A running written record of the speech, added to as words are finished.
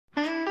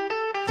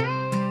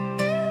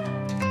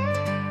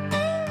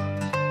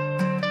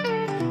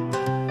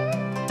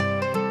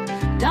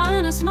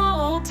a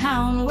small old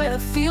town where the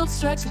fields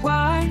stretch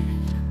wide,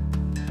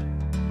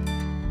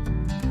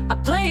 I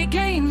play a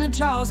game that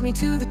draws me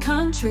to the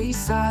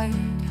countryside,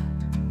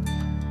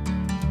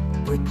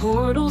 with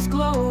portals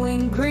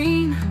glowing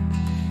green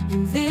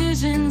and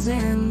visions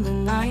in the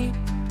night.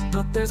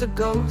 But there's a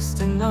ghost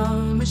in the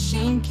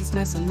machine, keeps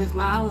messing with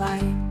my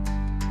light.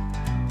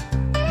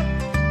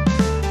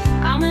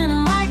 I'm an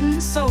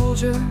enlightened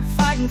soldier,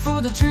 fighting for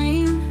the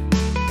dream,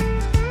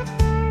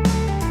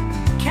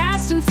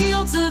 casting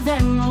fields of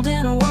emerald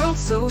in a world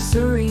so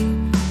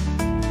serene.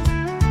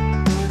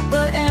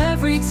 But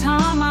every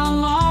time I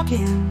log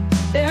in,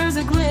 there's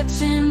a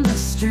glitch in the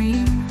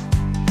stream.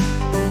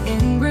 The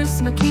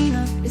Ingress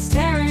Machina is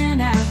tearing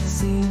at the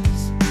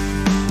seams.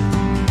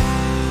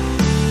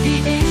 The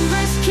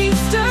Ingress keeps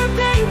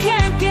disturbing,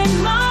 can't get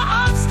my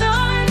ops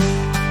done.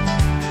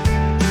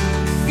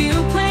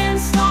 Field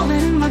plans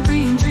stalling, my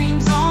green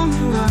dreams on the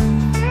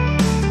run.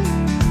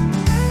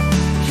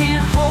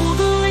 Can't hold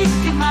the leak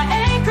if my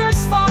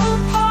anchors fall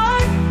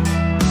apart.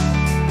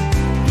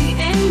 The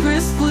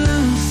Ingress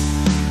blues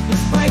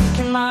is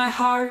breaking my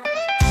heart.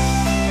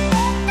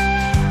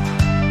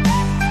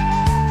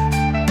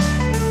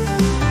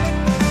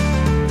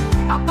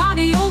 Out by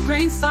the old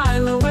grain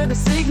silo where the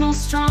signal's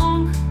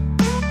strong,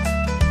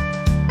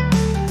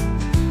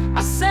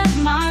 I set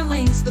my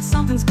links, but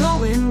something's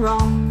going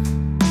wrong.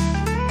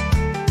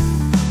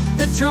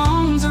 The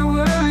drones are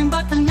whirring,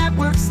 but the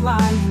network's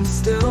lying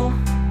still,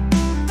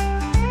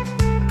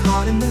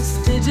 caught in this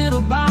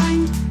digital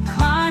bind,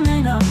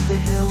 climbing up the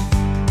hill.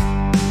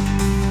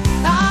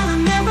 I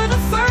remember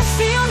the first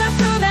field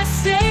after that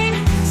state,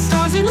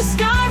 stars in the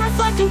sky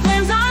reflecting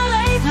plans I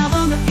laid. Now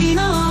the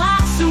Machina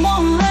laughs and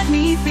won't let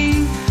me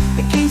be.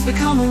 The game's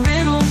become a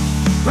riddle,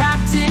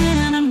 wrapped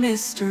in a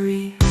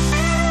mystery.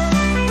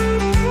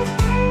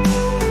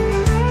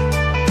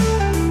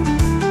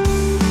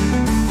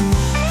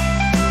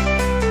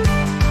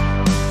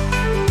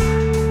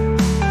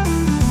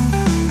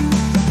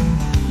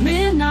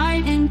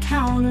 Midnight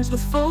encounters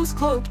with foes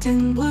cloaked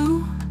in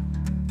blue,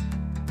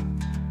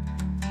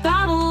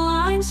 battle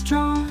lines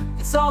drawn,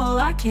 it's all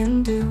I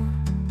can do.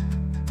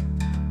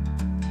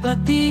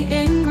 But the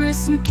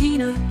Ingress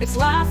Machina, it's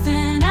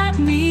laughing at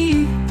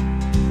me.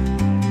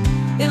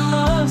 It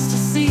loves to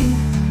see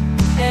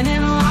an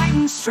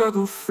enlightened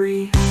struggle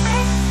free.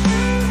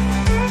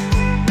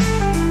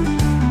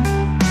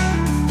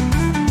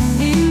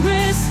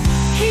 Ingress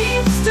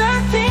keeps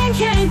disturbing,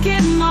 can't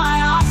get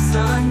my ops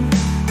done.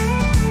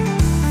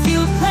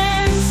 Field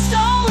plans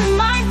stolen,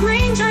 my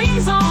green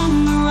dreams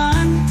on the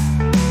run.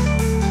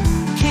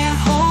 Can't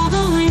hold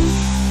a link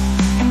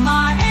and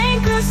my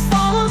anchors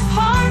fall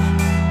apart.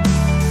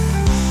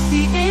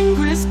 The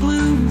Ingress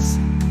blues,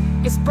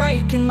 it's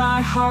breaking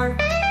my heart.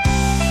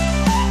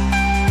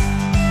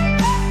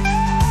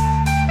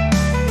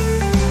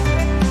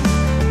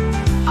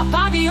 Up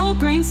by the old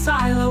grain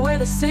silo where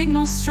the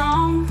signal's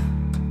strong,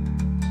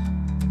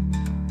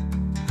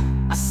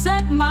 I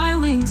set my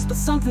links, but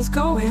something's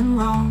going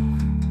wrong.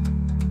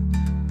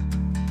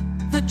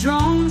 The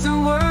drones are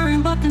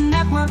whirring, but the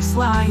network's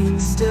lying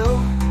still,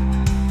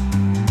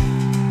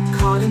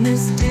 caught in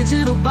this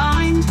digital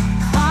bind,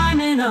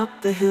 climbing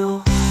up the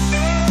hill.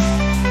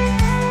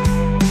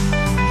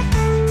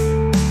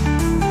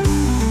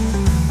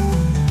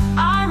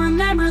 I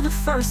remember the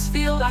first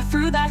field I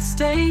threw that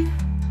state,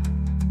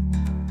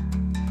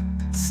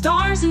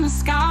 stars in the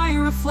sky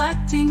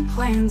reflecting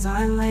plans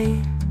I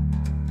laid.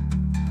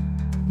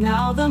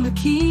 Now the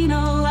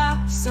Machina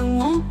laughs and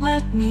won't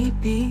let me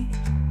be.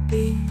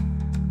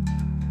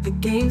 The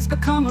game's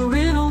become a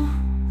riddle,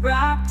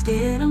 wrapped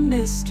in a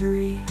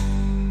mystery.